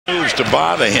moves to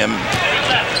bother him.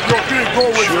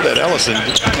 Sure that Ellison,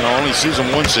 only sees him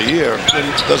once a year.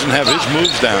 Doesn't have his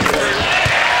moves down.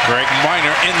 Greg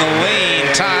Minor in the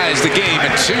lane ties the game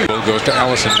at 2. Goes to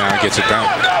Ellison now, gets it down.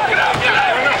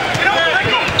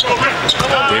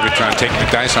 David trying to take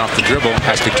McDyess off the dribble,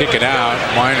 has to kick it out.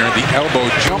 Minor, the elbow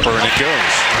jumper, and it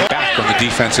goes back on the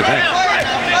defensive end.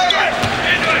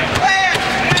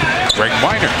 Greg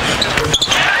Minor.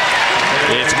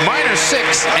 It's Minor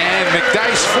 6 and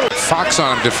McDyess 4. Fox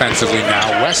on him defensively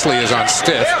now. Wesley is on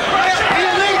stiff.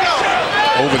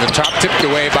 Over the top, tipped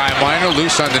away by Minor,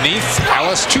 loose underneath.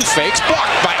 Ellis, 2 fakes,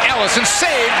 blocked by Ellis and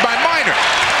saved by Minor.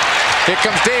 Here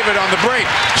comes David on the break.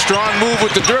 Strong move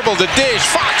with the dribble, the dish.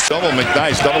 Fox. Double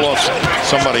McDyess, double off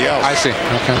somebody else. I see.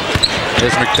 Okay.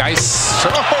 There's McDyess.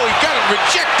 Oh, he got it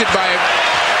rejected by him.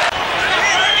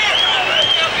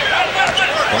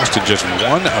 Boston just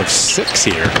 1 of 6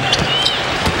 here.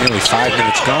 Nearly 5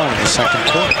 minutes gone in the second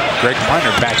quarter. Greg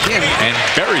Minor back in and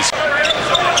buries.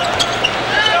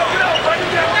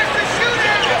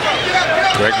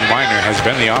 Greg Minor has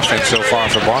been the offense so far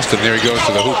for Boston. There he goes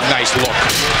to the hoop. Nice look.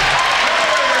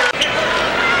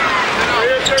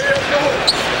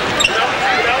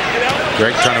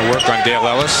 Greg trying to work on Dale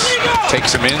Ellis.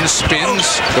 Takes him in,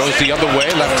 spins, goes the other way,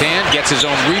 left hand, gets his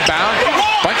own rebound.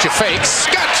 Bunch of fakes.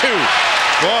 Got 2.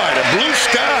 Boy, the blue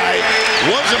sky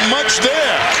wasn't much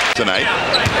there tonight.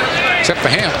 Except for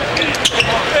Ham.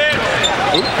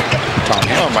 Oop. Tom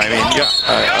Ham. I mean, yeah,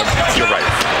 you're right.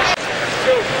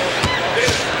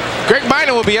 Greg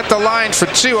Minor will be at the line for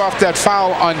 2 off that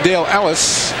foul on Dale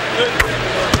Ellis.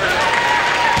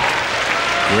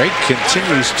 Greg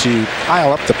continues to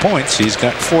pile up the points. He's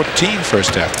got 14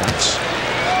 first half points.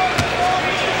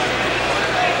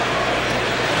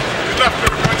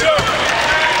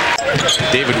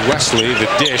 David Wesley, the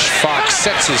dish. Fox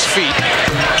sets his feet.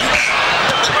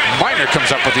 Minor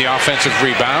comes up with the offensive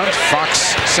rebound.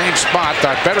 Fox, same spot,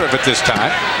 thought better of it this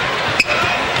time.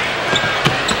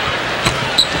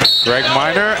 Greg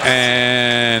Minor,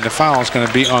 and the foul is going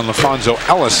to be on LaFonso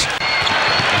Ellis.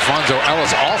 LaFonso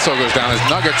Ellis also goes down. His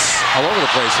Nuggets all over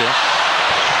the place here.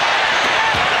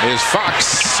 Here's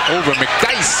Fox over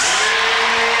McDyess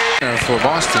for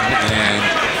Boston, and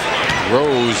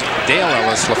Rose, Dale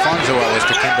Ellis, LaFonso Ellis,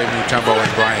 Dikembe Mutombo, and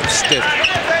Brian Stiff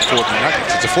for the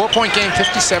Nuggets. It's a 4-point game,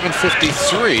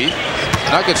 57-53.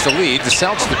 Nuggets the lead. The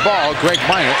Celtics the ball. Greg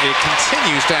Minor, it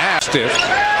continues to have Stiff.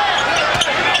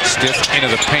 Stiff into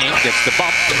the paint, gets the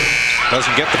bump,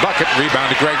 doesn't get the bucket. Rebound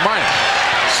to Greg Minor.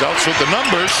 Celtics with the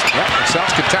numbers. Yeah, the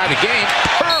Celtics can tie the game.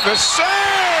 Purvis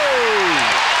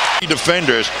save!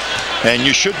 Defenders, and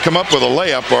you should come up with a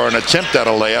layup or an attempt at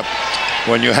a layup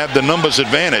when you have the numbers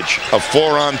advantage of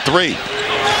 4-on-3.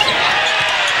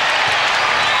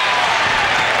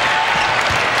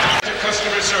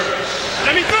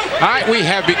 All right, we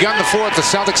have begun the fourth. The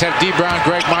Celtics have D. Brown,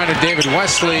 Greg Minor, David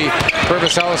Wesley,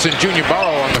 Purvis Ellis, and Junior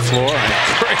Burrow on the floor.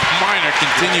 Greg Minor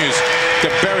continues to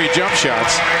bury jump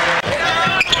shots.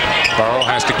 Burrow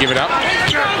has to give it up.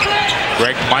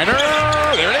 Greg Minor,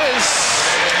 there it is.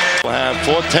 We'll have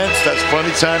 4/10. That's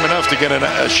plenty time enough to get a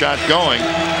shot going.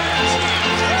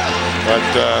 But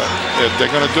if they're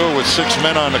going to do it with 6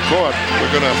 men on the court,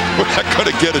 we're not going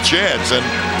to get a chance. And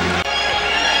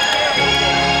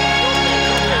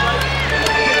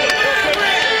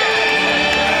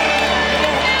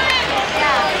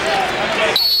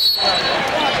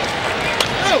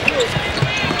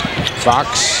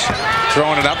Fox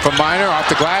throwing it up for Minor off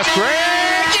the glass. Greg,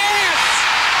 yes!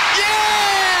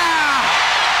 Yeah!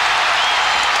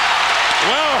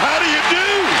 Well, how do you do?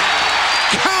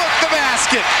 Count the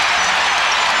basket.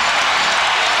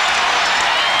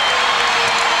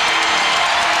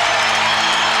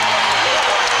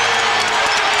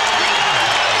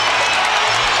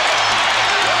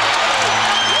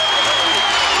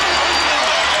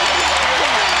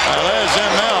 There's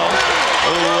ML,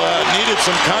 who needed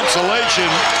some consolation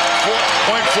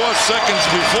 4.4 seconds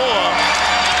before.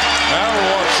 Now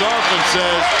walks off and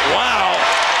says, wow.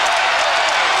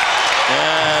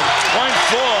 And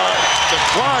 .4, the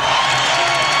clock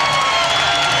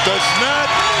does not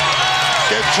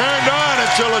get turned on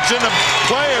until it's in the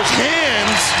player's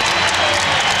hands.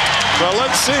 Well,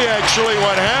 let's see actually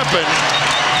what happened.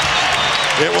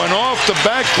 It went off the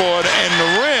backboard and the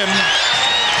rim.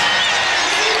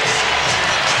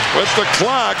 With the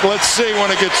clock, let's see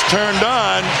when it gets turned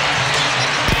on.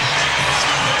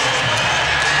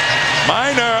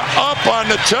 Minor up on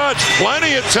the touch,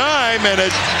 plenty of time, and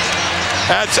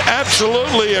that's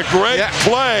absolutely a great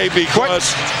play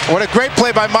because... What a great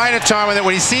play by Minor, Tom, and that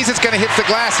when he sees it's going to hit the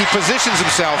glass, he positions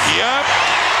himself. Yep.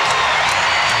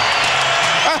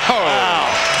 Oh!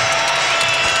 Wow.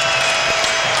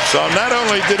 So not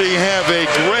only did he have a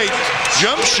great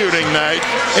jump shooting night,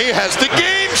 he has the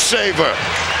game saver.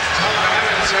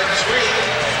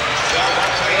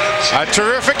 A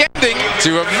terrific ending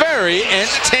to a very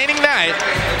entertaining night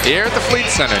here at the Fleet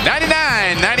Center.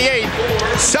 99-98,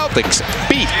 Celtics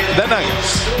beat the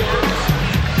Nuggets.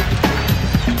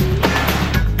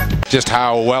 Just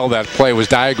how well that play was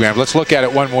diagrammed. Let's look at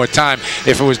it one more time.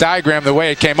 If it was diagrammed the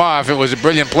way it came off, it was a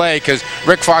brilliant play because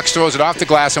Rick Fox throws it off the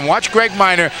glass, and watch Greg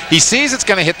Minor. He sees it's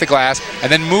going to hit the glass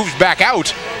and then moves back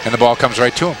out, and the ball comes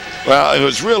right to him. Well, it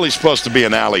was really supposed to be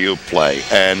an alley-oop play,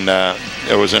 and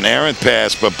it was an errant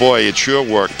pass, but boy, it sure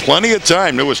worked. Plenty of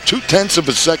time. There was 0.2 of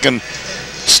a second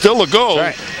still a goal.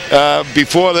 Right.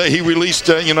 Before he released,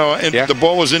 the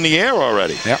ball was in the air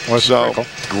already. Yeah, was so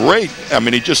great. I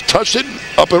mean, he just touched it,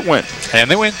 up it went.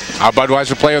 And they win. Our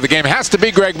Budweiser player of the game has to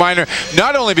be Greg Minor,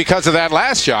 not only because of that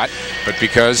last shot, but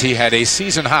because he had a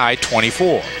season-high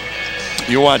 24.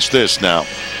 You watch this now.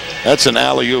 That's an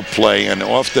alley-oop play, and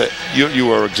off the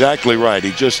you are exactly right.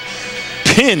 He just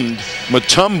pinned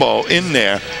Mutombo in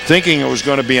there, thinking it was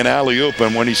going to be an alley-oop,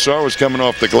 and when he saw it was coming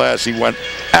off the glass, he went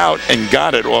out and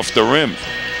got it off the rim.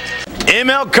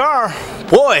 ML Carr,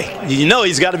 boy, you know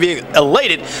he's got to be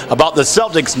elated about the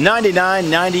Celtics'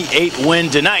 99-98 win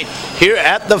tonight here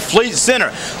at the Fleet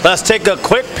Center. Let's take a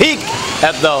quick peek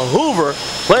at the Hoover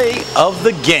play of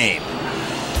the game.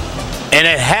 And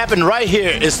it happened right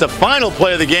here. It's the final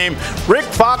play of the game. Rick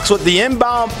Fox with the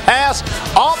inbound pass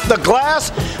off the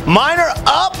glass. Minor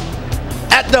up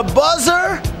at the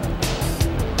buzzer.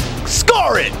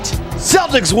 Score it.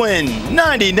 Celtics win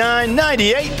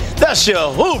 99-98. That's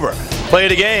your Hoover play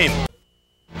of the game.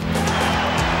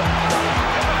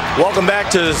 Welcome back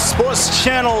to Sports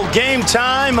Channel Game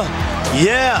Time.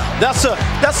 Yeah,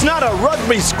 that's not a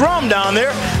rugby scrum down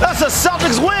there. That's a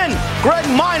Celtics win. Greg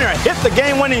Minor hit the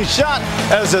game-winning shot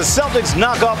as the Celtics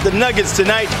knock off the Nuggets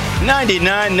tonight,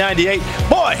 99-98.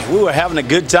 Boy, we were having a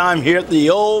good time here at the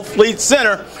old Fleet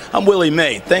Center. I'm Willie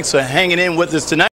May. Thanks for hanging in with us tonight.